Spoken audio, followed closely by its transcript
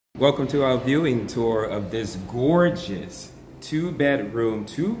Welcome to our viewing tour of this gorgeous 2-bedroom,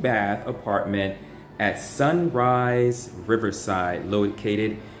 2-bath apartment at Sunrise Riverside,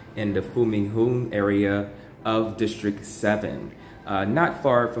 located in the Fuming area of District 7, not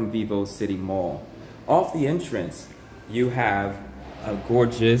far from Vivo City Mall. Off the entrance, you have a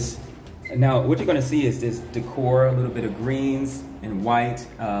gorgeous, now what you're gonna see is this decor, a little bit of greens and white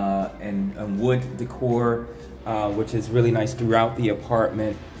and wood decor, which is really nice throughout the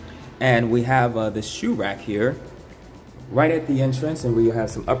apartment. And we have the shoe rack here right at the entrance, and we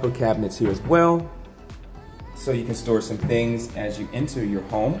have some upper cabinets here as well, so you can store some things as you enter your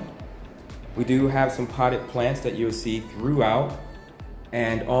home. We do have some potted plants that you'll see throughout,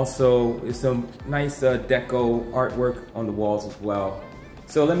 and also some nice deco artwork on the walls as well.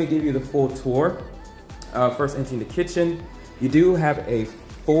 So let me give you the full tour. First, entering the kitchen, you do have a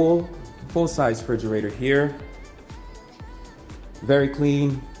full-size refrigerator here. Very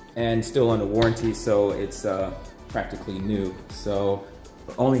clean and still under warranty, so it's practically new. So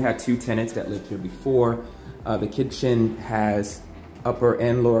only had 2 tenants that lived here before. The kitchen has upper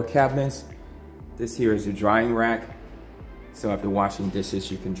and lower cabinets. This here is your drying rack, so after washing dishes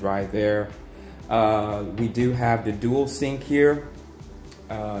you can dry there. We do have the dual sink here,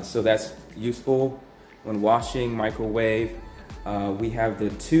 so that's useful when washing, microwave. We have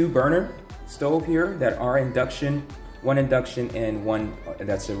the 2-burner stove here that are induction, one induction and one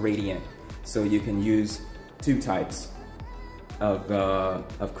that's a radiant. So you can use 2 types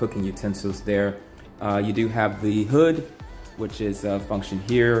of cooking utensils there. You do have the hood, which is function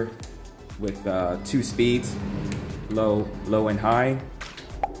here with 2 speeds, low and high.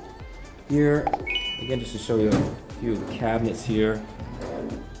 Here, again, just to show you a few of the cabinets here.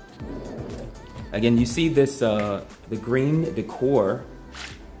 Again, you see this, the green decor,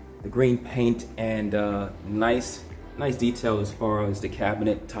 the green paint, and nice detail as far as the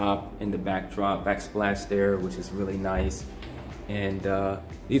cabinet top and the backdrop, backsplash there, which is really nice. And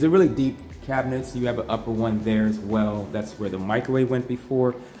these are really deep cabinets. You have an upper one there as well. That's where the microwave went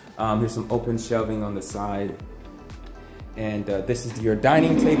before. There's some open shelving on the side. And this is your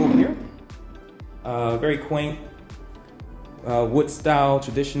dining table here. Very quaint, wood style,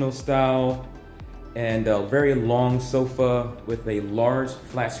 traditional style, and a very long sofa with a large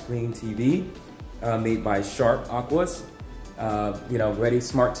flat screen TV. Made by Sharp Aquas, you know, ready,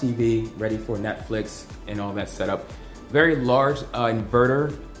 smart TV, ready for Netflix and all that setup. Very large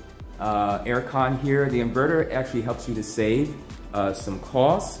inverter, aircon here. The inverter actually helps you to save some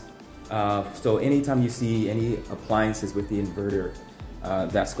costs. So anytime you see any appliances with the inverter,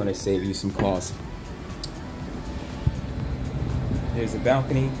 that's gonna save you some costs. There's a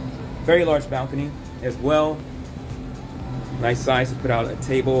balcony, very large balcony as well. Nice size to put out a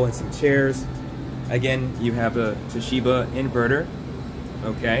table and some chairs. Again, you have a Toshiba inverter,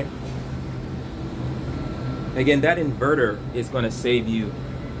 okay? Again, that inverter is gonna save you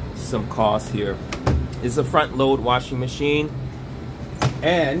some costs here. It's a front load washing machine.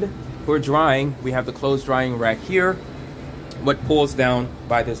 And for drying, we have the clothes drying rack here. What pulls down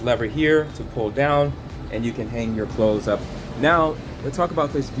by this lever here to pull down, and you can hang your clothes up. Now, let's talk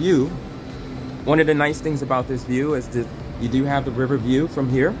about this view. One of the nice things about this view is that you do have the river view from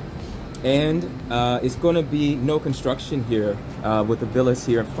here. And it's going to be no construction here with the villas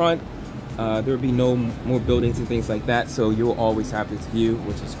here in front. There will be no more buildings and things like that, so you'll always have this view,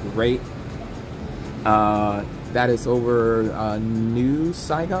 which is great. That is over New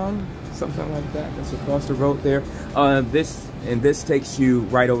Saigon, something like that. That's across the road there. This takes you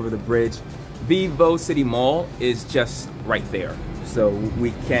right over the bridge. Vivo City Mall is just right there, so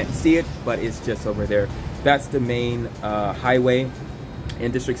we can't see it, but it's just over there. That's the main highway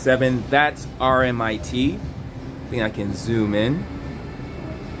in District 7. That's RMIT. I think I can zoom in.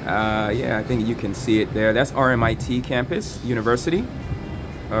 Yeah, I think you can see it there. That's RMIT campus, university.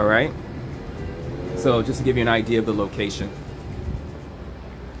 All right. So just to give you an idea of the location.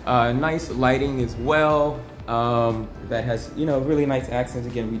 Nice lighting as well. That has, you know, really nice accents.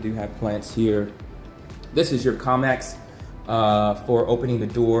 Again, we do have plants here. This is your Comex for opening the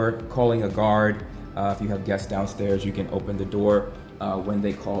door, calling a guard. If you have guests downstairs, you can open the door when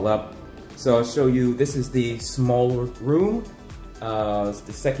they call up. So I'll show you, this is the smaller room. It's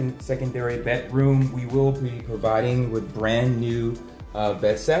the secondary bedroom. We will be providing with brand new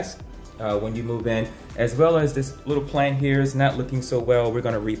bed sets when you move in, as well as this little plant here is not looking so well. We're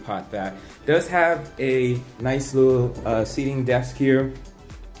gonna repot that. Does have a nice little seating desk here,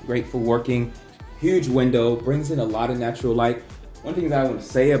 great for working. Huge window, brings in a lot of natural light. One thing that I want to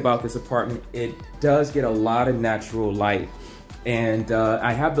say about this apartment, it does get a lot of natural light. And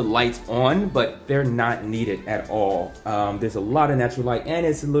I have the lights on, but they're not needed at all. There's a lot of natural light, and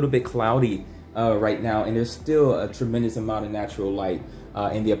it's a little bit cloudy right now, and there's still a tremendous amount of natural light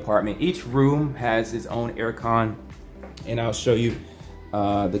in the apartment. Each room has its own aircon, and I'll show you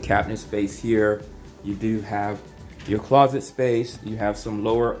the cabinet space here. You do have your closet space, you have some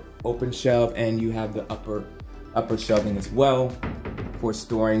lower open shelf, and you have the upper shelving as well for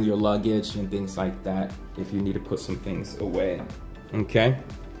storing your luggage and things like that if you need to put some things away. Okay,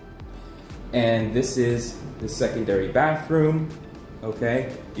 and this is the secondary bathroom.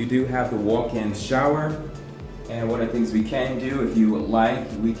 Okay, you do have the walk-in shower, and one of the things we can do, if you would like,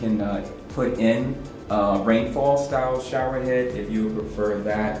 we can put in rainfall style shower head if you would prefer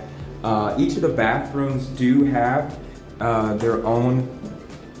that. Each of the bathrooms do have their own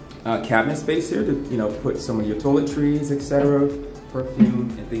cabinet space here to, you know, put some of your toiletries, etc., perfume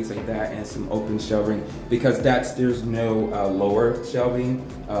and things like that, and some open shelving, because there's no lower shelving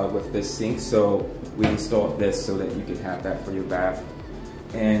with this sink, so we installed this so that you could have that for your bath.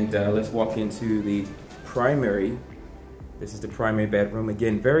 And let's walk into the primary. This is the primary bedroom.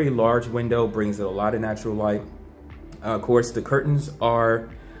 Again, very large window, brings in a lot of natural light. Of course, the curtains are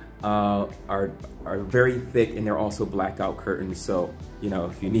very thick, and they're also blackout curtains, so you know,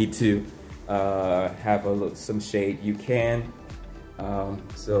 if you need to have some shade, you can.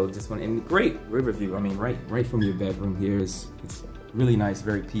 So this one, and great river view. I mean, right from your bedroom here it's really nice,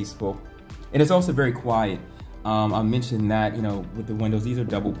 very peaceful, and it's also very quiet. I mentioned that, you know, with the windows, these are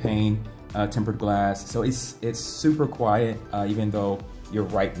double pane tempered glass, so it's super quiet, even though you're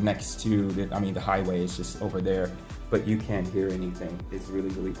right next to the highway is just over there, but you can't hear anything. It's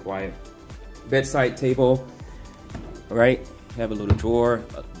really quiet. Bedside table, right? Have a little drawer,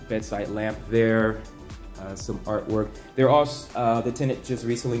 a bedside lamp there. Some artwork. The tenant just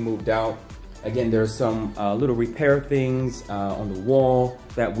recently moved out. Again, there's some little repair things on the wall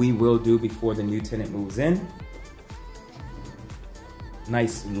that we will do before the new tenant moves in.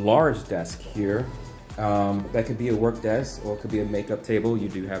 Nice large desk here. That could be a work desk, or it could be a makeup table. You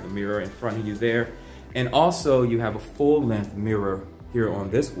do have a mirror in front of you there. And also you have a full-length mirror here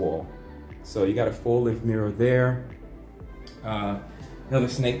on this wall. So you got a full-length mirror there. Another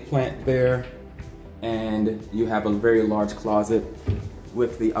snake plant there. And you have a very large closet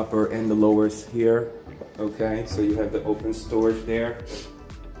with the upper and the lowers here. Okay, so you have the open storage there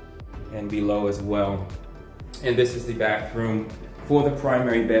and below as well. And this is the bathroom for the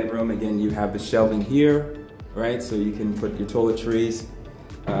primary bedroom. Again, you have the shelving here, right? So you can put your toiletries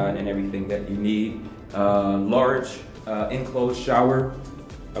and everything that you need. Large enclosed shower.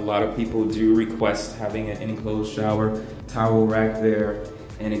 A lot of people do request having an enclosed shower. Towel rack there.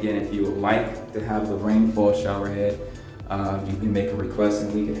 And again, if you would like to have the rainfall shower head, you can make a request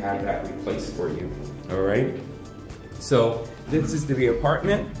and we can have that replaced for you. All right. So this is the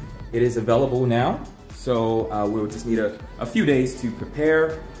apartment. It is available now. So we'll just need a few days to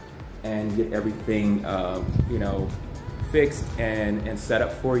prepare and get everything, you know, fixed and set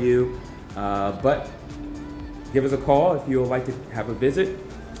up for you. But give us a call if you would like to have a visit.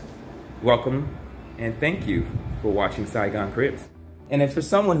 Welcome and thank you for watching Saigon Cribs. And if for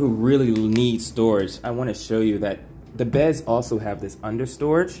someone who really needs storage, I want to show you that the beds also have this under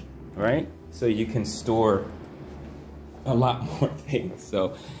storage, right? So you can store a lot more things.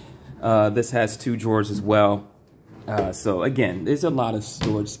 So this has 2 drawers as well. So again, there's a lot of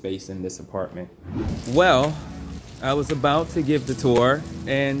storage space in this apartment. Well, I was about to give the tour,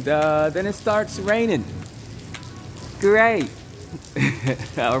 and then it starts raining. Great.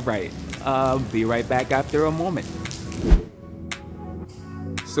 All right, I'll be right back after a moment.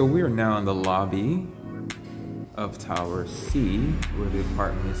 So we are now in the lobby of Tower C, where the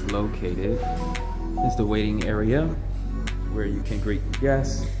apartment is located. This is the waiting area where you can greet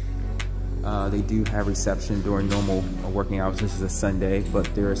guests. They do have reception during normal working hours. This is a Sunday,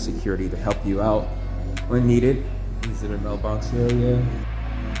 but there is security to help you out when needed. This is the mailbox area.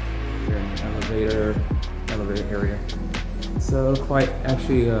 You're in the elevator area. So quite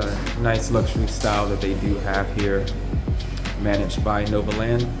actually a nice luxury style that they do have here, managed by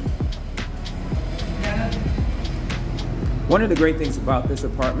Novaland. One of the great things about this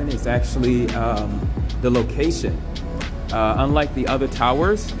apartment is actually the location. Unlike the other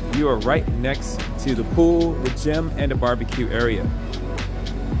towers, you are right next to the pool, the gym, and the barbecue area.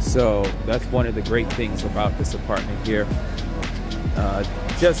 So that's one of the great things about this apartment here.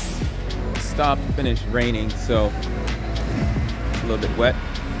 Just stopped, finished raining, so it's a little bit wet.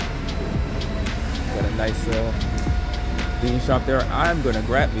 Got a nice bean shop there. I'm gonna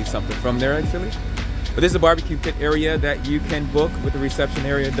grab me something from there actually. But this is a barbecue pit area that you can book with the reception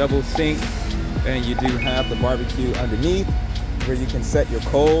area, double sink, and you do have the barbecue underneath. where you can set your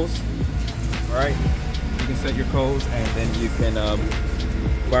coals. All right, you can set your coals, and then you can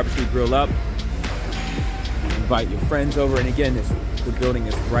barbecue grill up, invite your friends over. And again, the building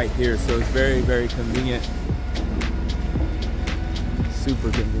is right here, so it's very, very convenient.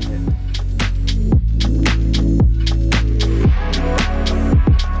 Super convenient.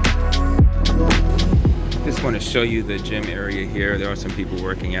 Just want to show you the gym area here. There are some people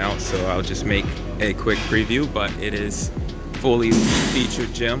working out, so I'll just make a quick preview, but it is fully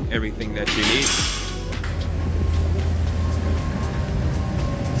featured gym, everything that you need.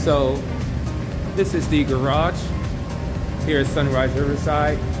 So this is the garage here at Sunrise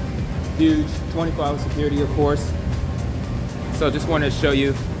Riverside. Huge 24-hour security, of course. So just wanted to show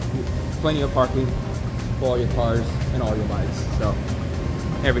you plenty of parking for all your cars and all your bikes. So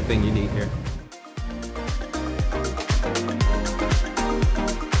everything you need here.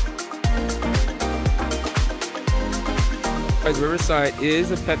 Riverside is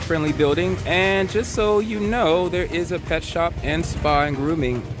a pet-friendly building, and just so you know, there is a pet shop and spa and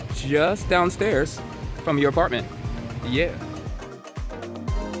grooming just downstairs from your apartment. Yeah.